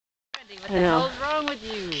What the hell's wrong with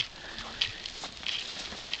you?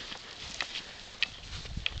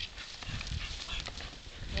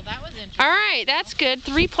 Well, that was interesting. All right, that's good.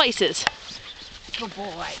 3 places. Good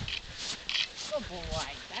boy. Good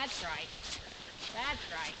boy. That's right.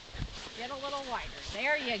 That's right. Get a little wider.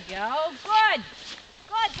 There you go. Good.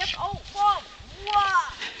 Good. Yep. Oh, whoa.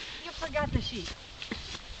 Whoa. You forgot the sheep.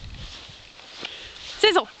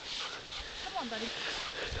 Sizzle. Come on, buddy.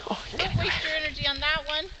 Oh, Don't waste your energy on that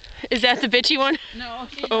one. Is that the bitchy one? No,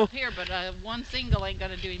 she's up here, but one single ain't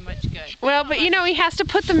gonna do him much good. Well, but you know, he has to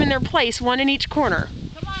put them in their place, one in each corner.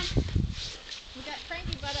 Come on. We got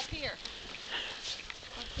Cranky Butt up here.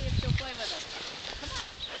 Let's see if she'll play with us. Come on.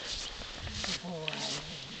 Good boy.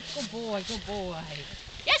 Good boy. Good boy.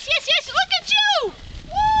 Yes, yes, yes. Look at you.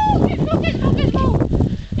 Woo! Gizmo, Gizmo, Gizmo.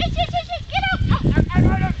 Yes, yes, yes, yes. Get out.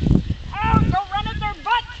 Oh, don't run at their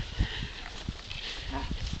butt.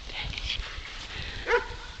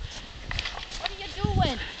 What are you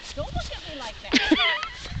doing? Don't look at me like that.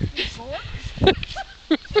 You bored?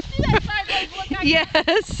 You see that sideways look I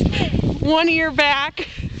Yes. One ear back.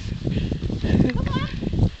 Come on.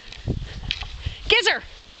 Gizzer.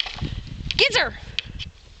 Gizzer.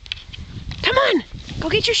 Come on. Go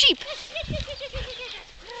get your sheep.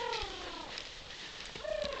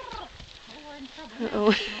 Oh, we're in trouble now.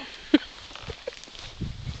 Uh-oh.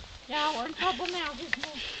 Yeah, we're in trouble now, Gizmo.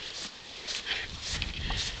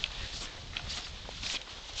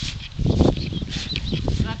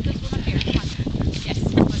 Left this one up here. Come on. Yes.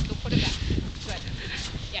 Let's go put it back. Good.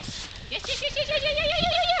 Yes. Yes, yes, yes, yes, yes, yeah, yeah,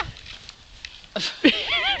 yeah, yeah.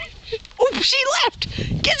 Oh, she left.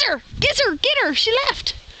 Gizzer. Gizzer, get her. She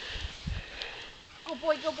left. Good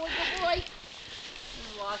boy, good boy, good boy.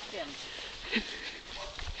 We've lost him.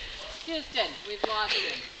 Houston, we've lost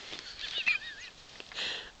him.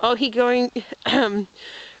 Oh, he going, Gizmo,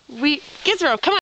 come on.